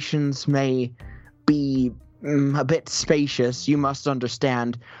accommodations may be a bit spacious. You must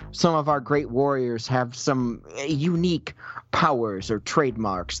understand, some of our great warriors have some unique powers or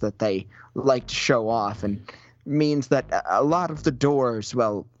trademarks that they like to show off, and means that a lot of the doors,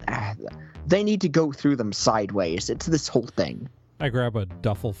 well, they need to go through them sideways. It's this whole thing. I grab a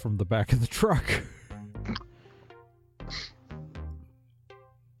duffel from the back of the truck.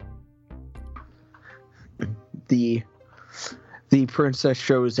 The princess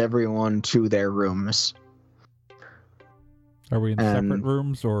shows everyone to their rooms. Are we in And- separate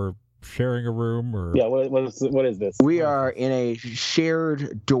rooms or sharing a room? Or Yeah, what is this? We are in a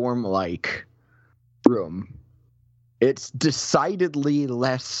shared dorm-like room. It's decidedly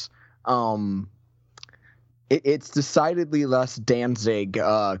less it's decidedly less Danzig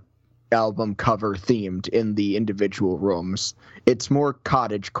album cover themed in the individual rooms. It's more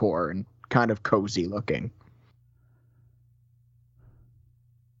cottagecore and kind of cozy looking.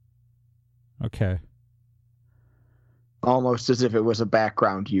 Okay. Almost as if it was a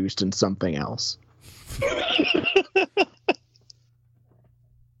background used in something else.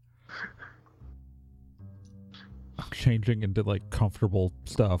 Changing into like comfortable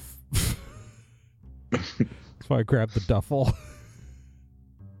stuff. That's why I grabbed the duffel.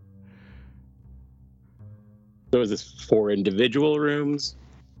 So is this 4 individual rooms?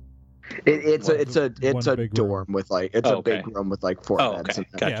 It's One- a one big dorm with like it's Oh, a big okay. room with like 4 Oh, beds. okay. in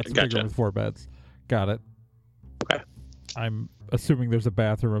it. Gotcha, Yeah, it's a big room gotcha. with 4 beds. Got it. Okay. I'm assuming there's a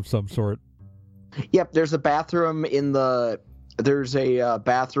bathroom of some sort. Yep, there's a bathroom there's a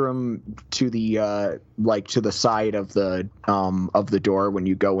bathroom to the to the side of the door when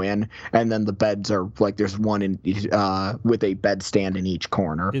you go in, and then the beds are like there's one in with a bed stand in each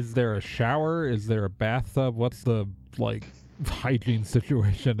corner. Is there a shower? Is there a bathtub? What's the like hygiene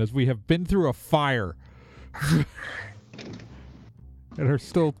situation? As we have been through a fire. And are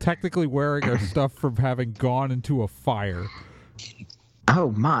still technically wearing our stuff from having gone into a fire.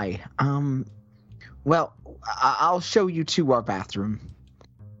 Oh my. Well, I'll show you to our bathroom.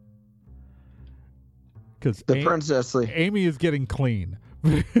 Because The princess. Amy is getting clean.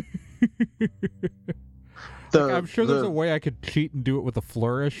 The, I'm sure there's the- a way I could cheat and do it with a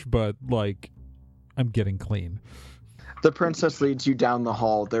flourish, but like, I'm getting clean. The princess leads you down the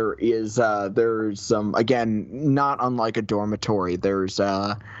hall. There's again, not unlike a dormitory. There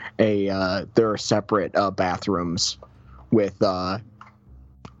are separate bathrooms with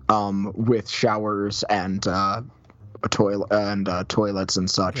showers and a toilet and toilets and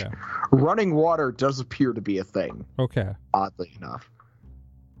such. Yeah. Running water does appear to be a thing, Okay. oddly enough.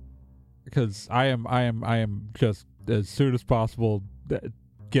 Because I am just as soon as possible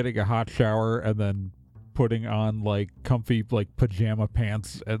getting a hot shower and then putting on like comfy like pajama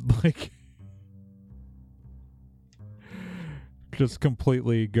pants and like just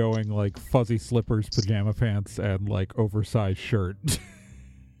completely going like fuzzy slippers, pajama pants, and like oversized shirt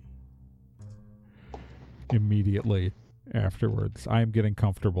immediately afterwards. I am getting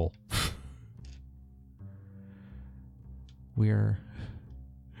comfortable. And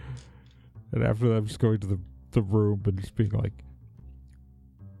after that, I'm just going to the room and just being like,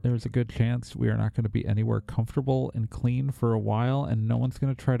 there's a good chance we are not going to be anywhere comfortable and clean for a while, and no one's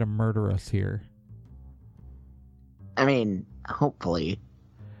going to try to murder us here. I mean, hopefully.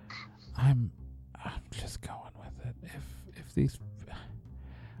 I'm just going with it. If these,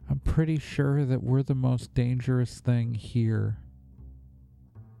 I'm pretty sure that we're the most dangerous thing here.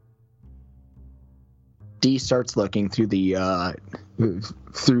 Dee starts looking through the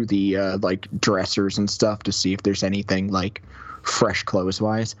like dressers and stuff to see if there's anything like fresh clothes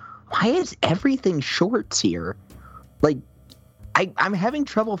wise. Why is everything shorts here? Like, I'm having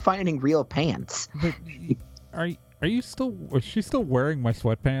trouble finding real pants. But are you still? Is she still wearing my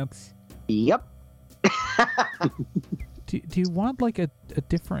sweatpants? Yep. Do you want like a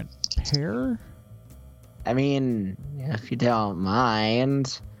different pair? I mean, if you don't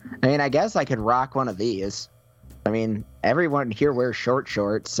mind. I mean, I guess I could rock one of these. I mean, everyone here wears short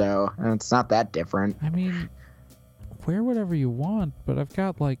shorts, so it's not that different. I mean, wear whatever you want, but I've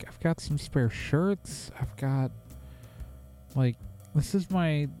got some spare shirts. I've got like, this is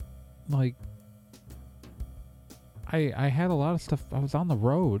my like, I had a lot of stuff. I was on the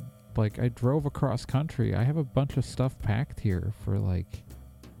road. Like, I drove across country. I have a bunch of stuff packed here for like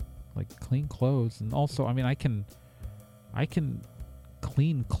clean clothes. And also, I mean, I can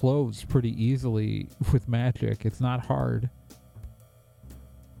clean clothes pretty easily with magic. It's not hard.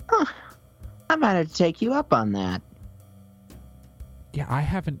 I might have to take you up on that. Yeah, I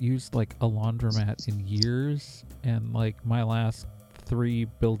haven't used like a laundromat in years, and like my last 3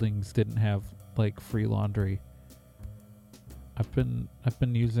 buildings didn't have like free laundry. I've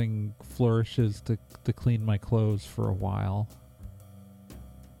been using flourishes to clean my clothes for a while.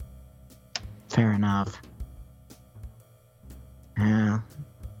 Fair enough. Yeah.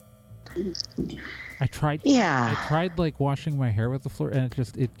 I tried like washing my hair with the floor, and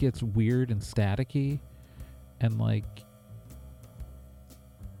it gets weird and staticky, and like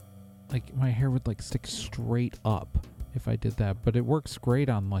my hair would like stick straight up if I did that, but it works great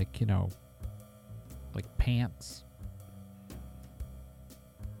on like, you know, like pants.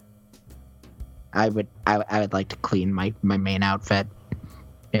 I would like to clean my main outfit,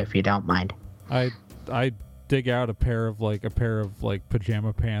 if you don't mind. I dig out a pair of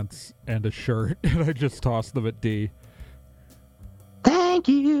pajama pants and a shirt, and I just toss them at D. Thank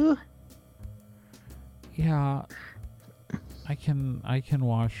you. Yeah, I can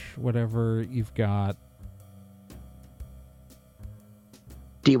wash whatever you've got.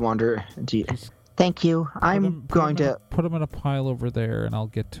 Do you wonder? Thank you. I'm going to put them in a pile over there, and I'll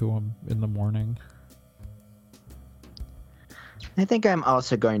get to them in the morning. I think I'm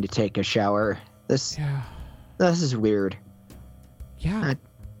also going to take a shower. This is weird. Yeah.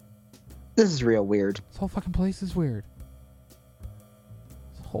 This is real weird. This whole fucking place is weird.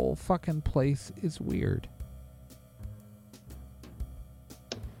 This whole fucking place is weird.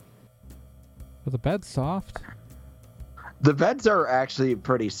 But the bed's soft. The beds are actually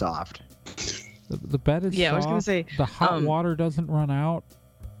pretty soft. The bed is soft. I was gonna say, the hot water doesn't run out.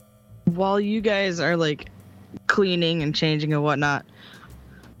 While you guys are like cleaning and changing and whatnot,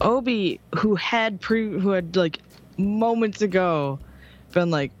 Obi, who had like moments ago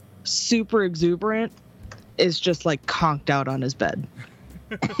been like super exuberant, is just like conked out on his bed.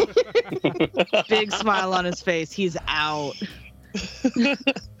 Big smile on his face. He's out.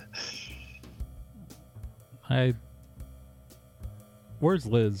 Where's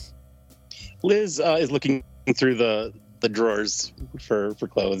Liz? Liz is looking through the drawers for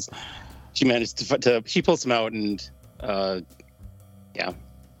clothes. She managed to she pulls them out, and yeah.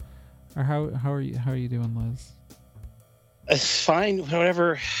 Or how are you doing, Liz? Fine,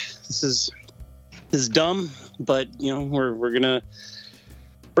 whatever. This is dumb, but you know we're gonna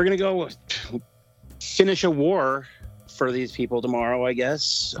go finish a war for these people tomorrow, I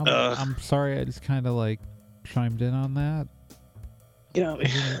guess. I'm sorry, I just kind of like chimed in on that. You know,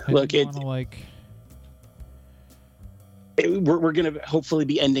 look, we're gonna hopefully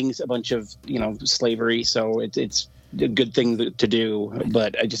be ending a bunch of slavery, so it's a good thing to do.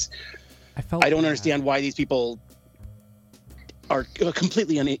 But I don't understand why these people are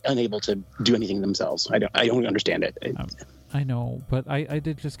completely unable to do anything themselves. I don't understand it. I know, but I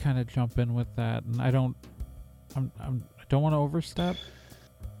did just kind of jump in with that, and I don't want to overstep.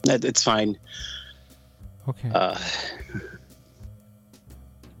 It's fine. Okay.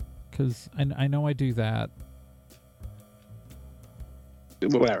 Because I know I do that.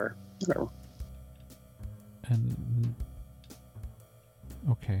 Whatever. And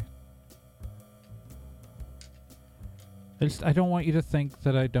okay. I don't want you to think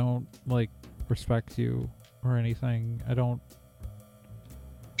that I don't like respect you or anything. I don't.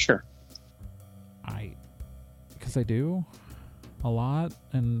 Sure. Because I do a lot,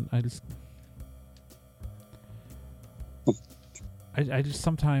 and I just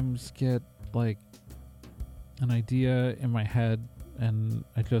sometimes get like an idea in my head, and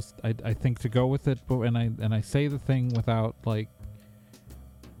I think to go with it, but and I say the thing without like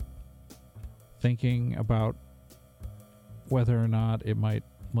thinking about whether or not it might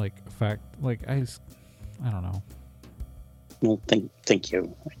like affect, like I don't know. Well, thank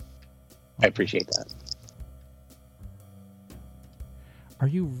you. I appreciate that. Are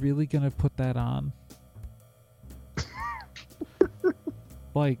you really gonna put that on?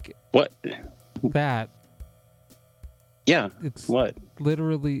 Like what? That. Yeah. It's what?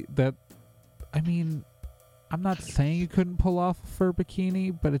 Literally that. I mean, I'm not saying you couldn't pull off a fur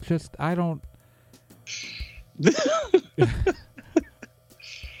bikini, but it's just I don't.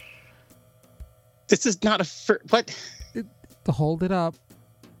 This is not a fur. What? To hold it up.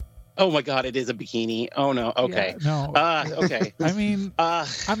 Oh my God! It is a bikini. Oh no. Okay. Yeah, no. Okay. I mean,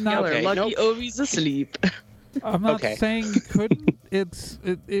 I'm not. Okay, lucky Obi's asleep. I'm not saying you couldn't.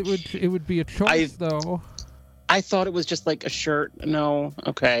 It would be a choice though. I thought it was just like a shirt. No.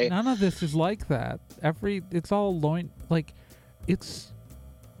 Okay. None of this is like that. It's all loin. Like, it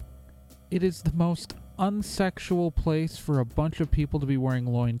is the most unsexual place for a bunch of people to be wearing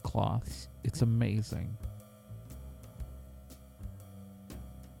loincloths. It's amazing.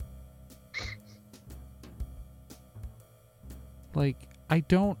 Like, I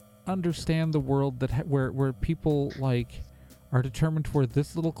don't understand the world where people like are determined to wear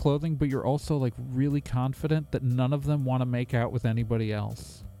this little clothing, but you're also like really confident that none of them want to make out with anybody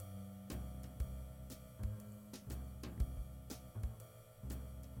else.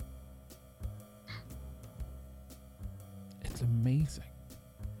 It's amazing.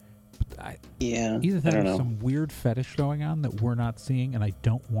 But either that or some weird fetish going on that we're not seeing, and I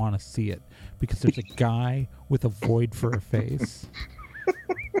don't want to see it because there's a guy with a void for a face.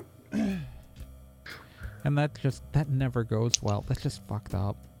 And that never goes well. That's just fucked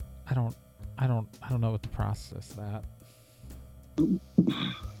up. I don't know what to process that.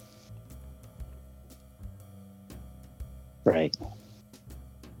 Right.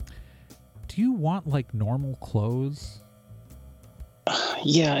 Do you want like normal clothes?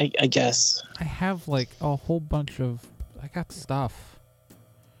 Yeah, I guess. I have like a whole bunch of. I got stuff.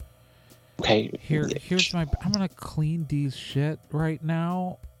 Okay. Here's my. I'm gonna clean these shit right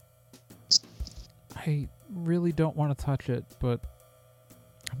now. I really don't want to touch it, but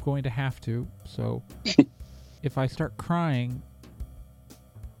I'm going to have to. So if I start crying,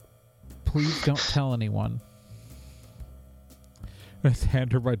 please don't tell anyone. I just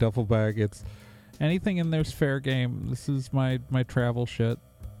hand her my duffel bag. It's anything in there's fair game. This is my travel shit.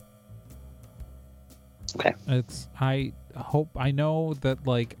 Okay. I know that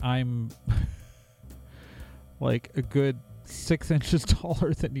like I'm like a good 6 inches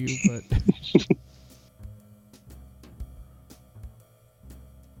taller than you, but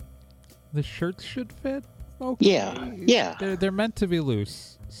the shirts should fit. Okay. Yeah. They're meant to be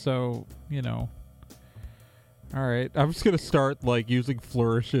loose, so you know. All right, I'm just gonna start like using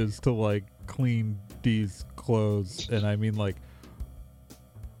flourishes to like clean these clothes, and I mean like,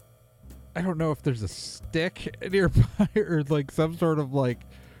 I don't know if there's a stick nearby or like some sort of like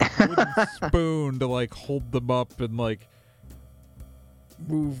wooden spoon to like hold them up and like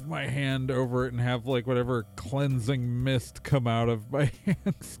move my hand over it and have like whatever cleansing mist come out of my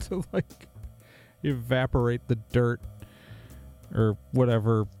hands to like evaporate the dirt or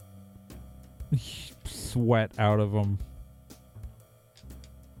whatever sweat out of them.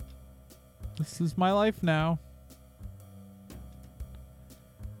 This is my life now.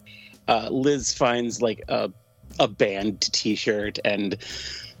 Liz finds like a band t-shirt and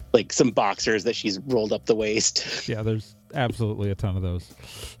like some boxers that she's rolled up the waist. Yeah, there's absolutely a ton of those.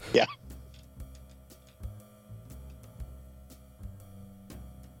 Yeah.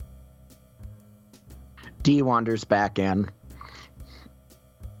 Dee wanders back in.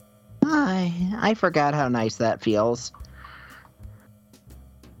 I forgot how nice that feels.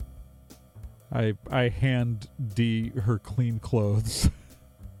 I hand Dee her clean clothes.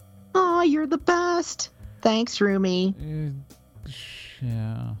 Oh, you're the best. Thanks, Rumi.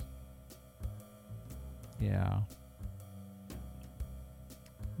 Yeah. Yeah.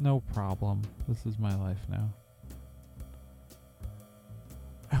 No problem. This is my life now.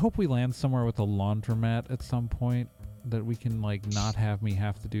 I hope we land somewhere with a laundromat at some point that we can, like, not have me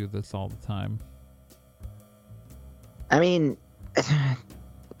have to do this all the time. I mean,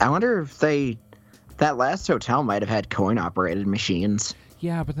 I wonder if that last hotel might have had coin-operated machines.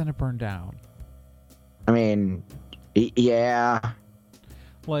 Yeah, but then it burned down. I mean, yeah.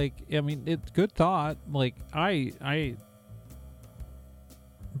 Like, I mean, it's good thought. Like,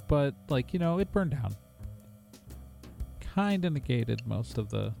 but, like, you know, it burned down. Kind of negated most of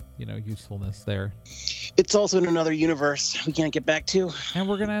the, you know, usefulness there. It's also in another universe we can't get back to. And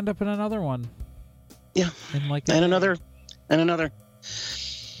we're going to end up in another one. Yeah. And another.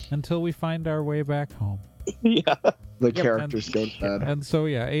 Until we find our way back home. Yeah. The characters go to bed. And so,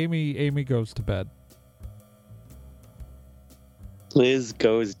 yeah, Amy goes to bed. Liz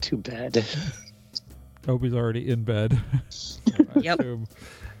goes to bed. Obi's already in bed. Yep.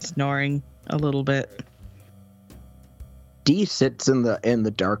 Snoring a little bit. Dee sits in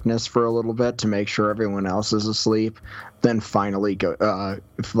the darkness for a little bit to make sure everyone else is asleep, then finally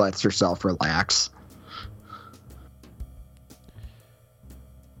lets herself relax.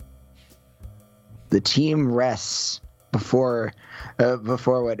 The team rests before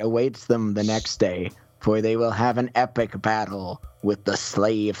what awaits them the next day, for they will have an epic battle with the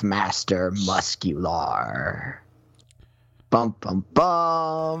Slave Master Muscular. Bum bum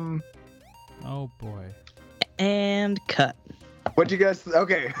bum. Oh boy. And cut. What you guys?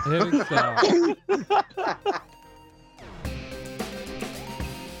 Okay. Hitting stop.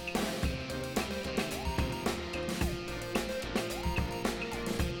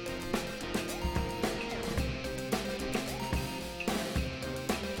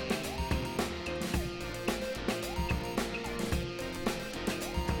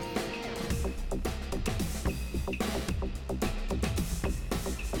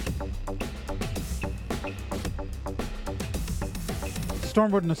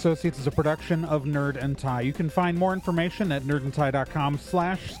 Stormwood and Associates is a production of Nerd and Tie. You can find more information at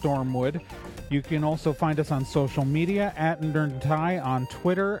nerdandtie.com/Stormwood. You can also find us on social media at Nerd and Tie on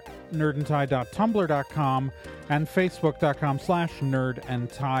Twitter, nerdandtie.tumblr.com, and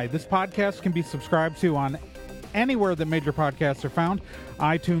facebook.com/nerdandtie. This podcast can be subscribed to on anywhere that major podcasts are found: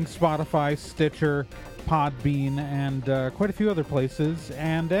 iTunes, Spotify, Stitcher, Podbean, and quite a few other places,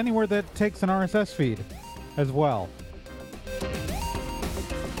 and anywhere that takes an RSS feed as well.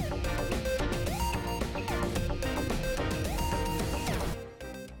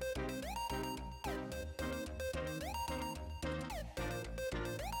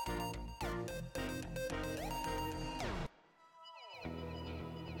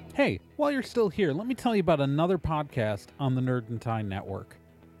 Hey, while you're still here, let me tell you about another podcast on the Nerd and Tie Network,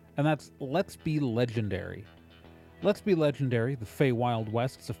 and that's Let's Be Legendary. Let's Be Legendary, the Feywild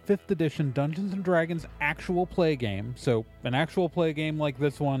West, is a 5th edition Dungeons & Dragons actual play game. So, an actual play game like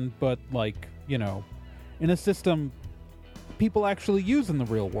this one, but like, in a system people actually use in the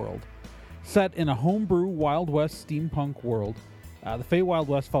real world. Set in a homebrew Wild West steampunk world, the Feywild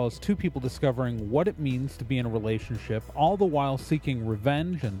West follows two people discovering what it means to be in a relationship, all the while seeking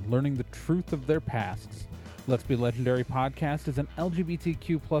revenge and learning the truth of their pasts. Let's Be Legendary podcast is an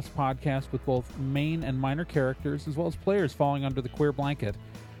LGBTQ+ podcast with both main and minor characters, as well as players falling under the queer blanket.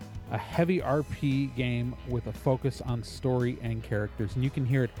 A heavy RP game with a focus on story and characters. And you can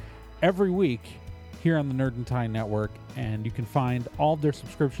hear it every week here on the Nerd and Tie Network, and you can find all of their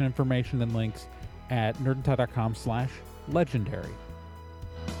subscription information and links at nerdandtie.com/legendary.